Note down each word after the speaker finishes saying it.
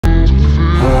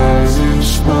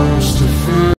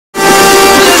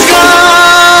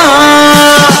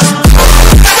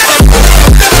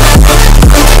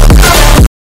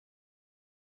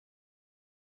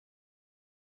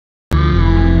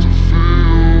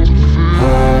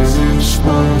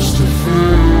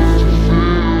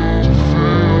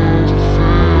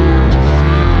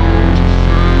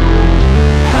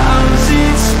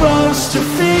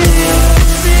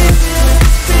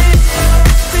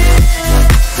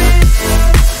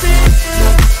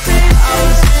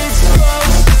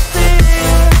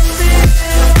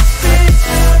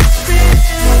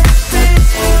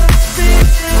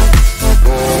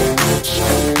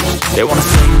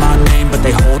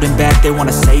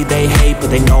me they hate, but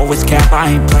they know it's cap.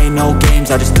 I ain't play no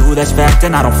games, I just do that's fact.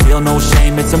 And I don't feel no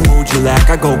shame, it's a mood you lack.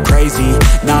 I go crazy,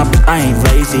 nah, but I ain't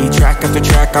lazy. Track after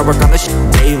track, I work on this shit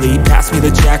daily. Pass me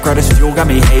the jack, right as fuel, got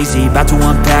me hazy. About to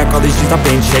unpack all these dreams I've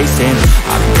been chasing.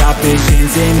 I've got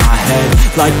visions in my head,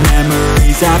 like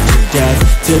memories after death.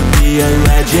 To be a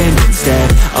legend instead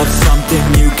of something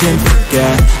you can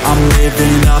forget. I'm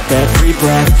living up every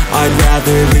breath, I'd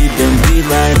rather lead than be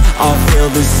led. I'll fill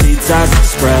the seats as I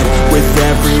spread, with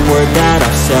every word that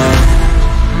I've said.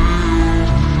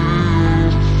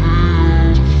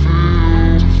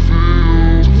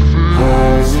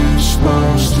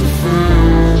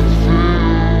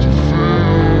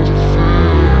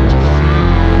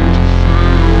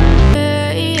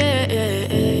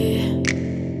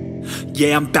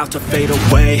 Yeah, I'm about to fade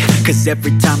away, cause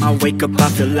every time I wake up I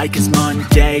feel like it's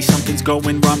Monday. Something's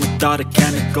going wrong with all the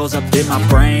chemicals up in my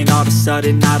brain. All of a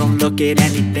sudden I don't look at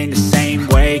anything the same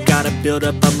way. Gotta build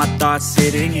up of my thoughts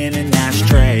sitting in an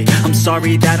ashtray. I'm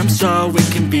sorry that I'm so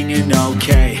inconvenient,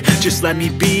 okay. Just let me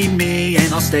be me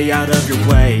and I'll stay out of your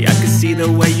way. I can see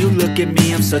the way you look at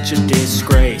me, I'm such a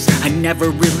disgrace. I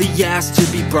never really asked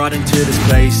to be brought into this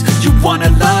place. You wanna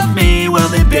love me? Well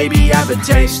then baby have a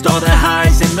taste. All the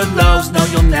highs and the lows, no,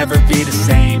 you'll never be the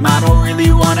same. I don't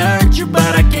really wanna hurt you,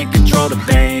 but I can't control the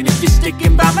pain. If you're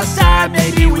sticking by my side,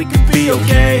 maybe we could be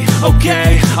okay.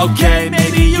 Okay,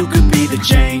 maybe you could be the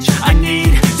change I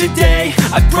need today.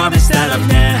 I promise that I've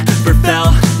never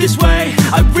felt this way.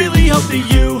 I really hope that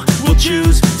you will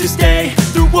choose to stay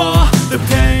through all the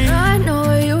pain. I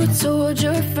know you told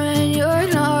your friend you're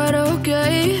not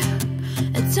okay,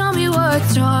 and tell me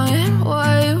what's wrong and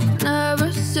why you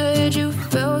never said you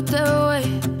felt that way.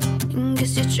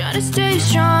 Guess you're trying to stay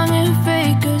strong and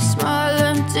fake a smile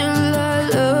until I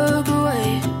look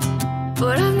away.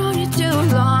 But I've known you too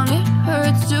long, it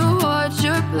hurts to watch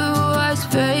your blue eyes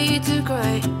fade to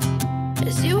gray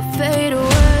as you fade away.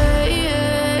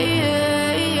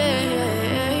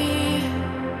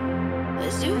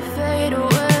 As you fade away.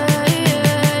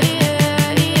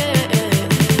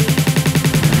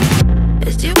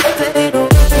 As you fade away.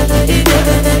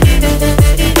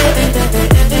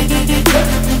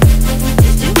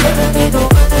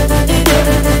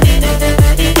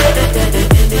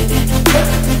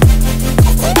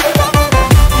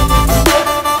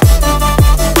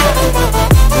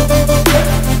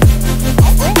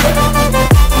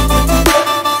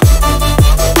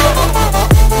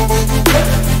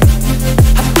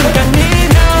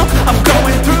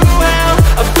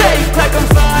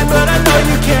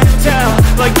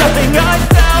 Like nothing I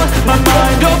felt, my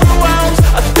mind overwhelms.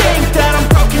 I think that I'm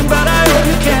broken, but I hope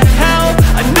you can't help.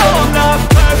 I know I'm not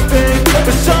perfect,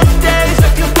 but some days I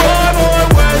feel far more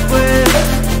worthless.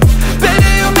 Baby,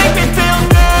 you make me feel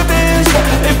nervous.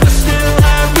 If I still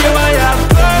have you, I have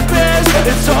purpose.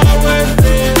 It's all worth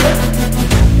it.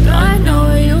 I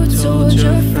know you told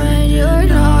your friend you're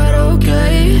not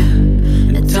okay,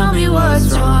 and tell me what's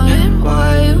wrong and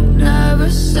why you never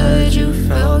said you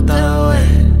felt that way.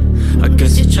 I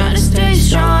guess you're trying to stay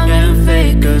strong and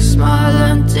fake a smile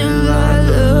until I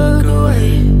look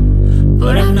away.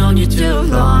 But I've known you too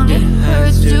long, it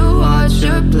hurts to watch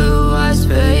your blue eyes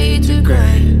fade to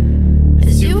gray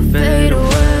as you fade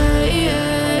away.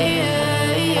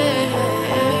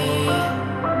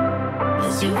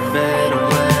 As you fade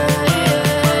away.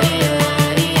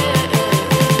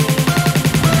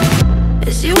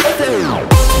 As you fade away.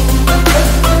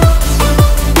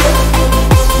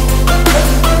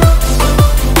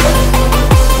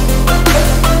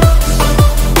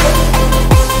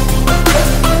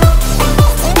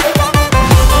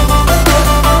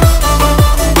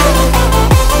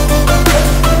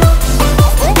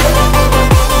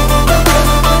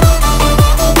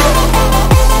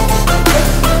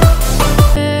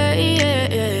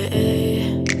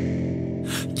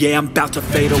 Yeah, I'm about to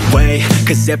fade away,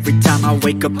 cause every time I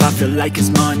wake up I feel like it's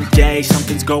Monday.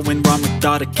 Something's going wrong with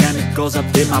all the chemicals up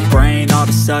in my brain. All of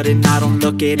a sudden I don't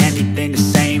look at anything the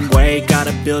same way.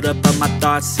 Gotta build up of my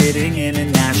thoughts sitting in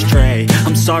an ashtray.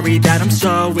 I'm sorry that I'm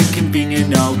so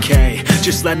inconvenient, okay.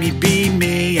 Just let me be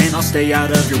me and I'll stay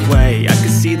out of your way. I can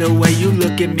see the way you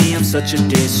look at me, I'm such a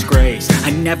disgrace.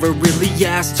 I never really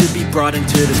asked to be brought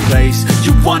into this place.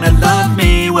 You wanna love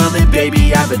me? Well then baby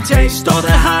have a taste. All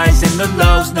the highs and the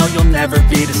lows, no, you'll never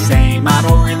be the same. I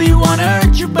don't really wanna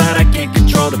hurt you, but I can't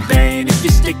control the pain. If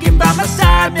you're sticking by my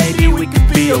side, maybe we could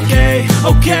be okay.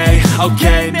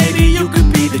 Okay, maybe you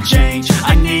could be the change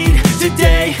I need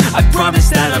today. I promise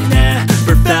that I've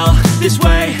never felt this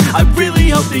way. I really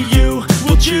hope that you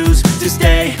will choose to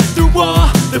stay through all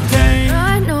the pain.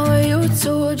 I know you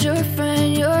told your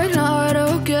friend you're not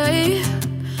okay,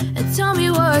 and tell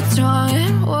me what's wrong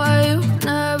and why you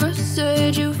never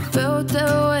said you felt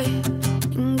that way.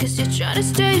 Guess you're trying to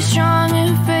stay strong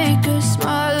and fake a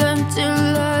smile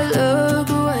until I look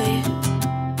away.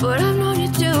 But I've known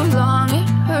you too long, it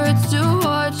hurts to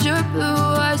watch your blue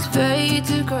eyes fade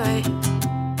to gray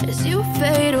as you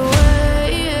fade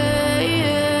away.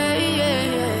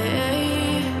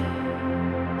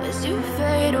 As you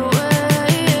fade away.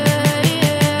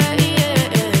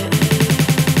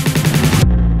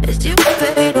 As you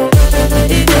fade away.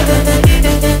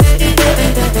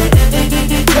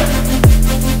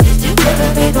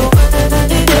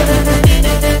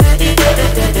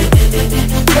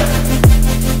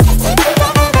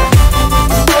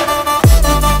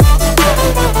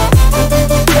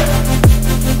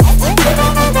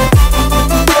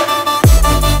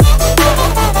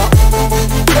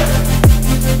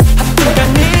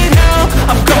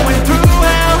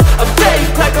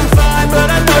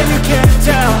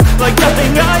 Like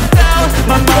nothing I found,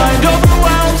 my mind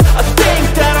overwhelms. I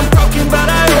think that I'm broken, but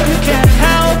I hope you can't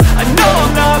help. I know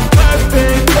I'm not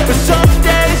perfect, but some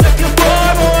days I feel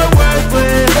far more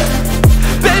worthless.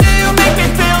 Baby, you make me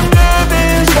feel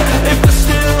nervous. If I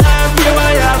still have you,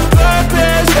 I have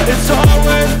purpose. It's all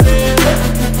worth it.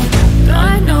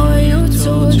 I know you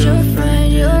told your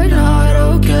friend you're not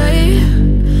okay,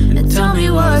 and tell me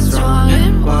what's wrong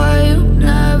and why you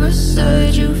never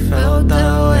said you felt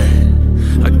that way.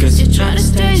 I guess you're trying to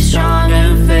stay strong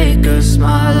and fake a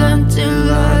smile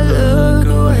until I look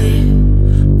away.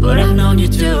 But I've known you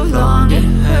too long, it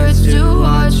hurts to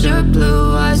watch your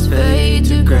blue eyes fade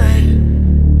to gray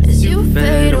as you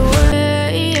fade away.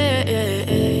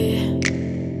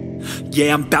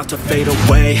 Yeah, I'm about to fade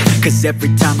away, cause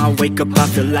every time I wake up I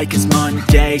feel like it's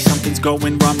Monday. Something's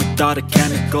going wrong with all the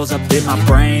chemicals up in my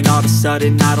brain. All of a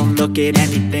sudden I don't look at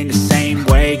anything the same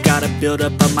way. Got a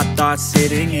buildup of my thoughts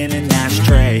sitting in an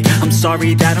ashtray. I'm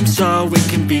sorry that I'm so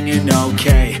inconvenient,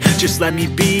 okay. Just let me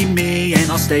be me and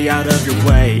I'll stay out of your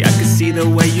way. I can see the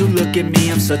way you look at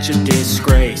me, I'm such a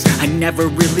disgrace. I never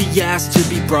really asked to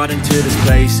be brought into this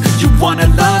place. You wanna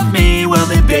love me? Well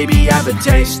then baby I have a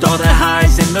taste. All the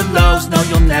highs and the lows, no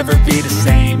you'll never be the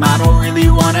same. I don't really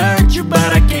wanna hurt you,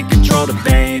 but I can't control the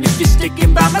pain. If you're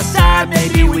sticking by my side,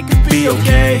 maybe we could be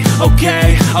okay.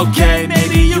 Okay,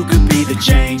 maybe you could be the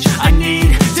change I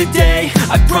need today.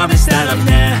 I promise that I've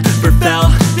never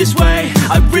felt this way.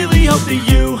 I really hope that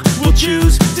you will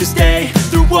choose to stay.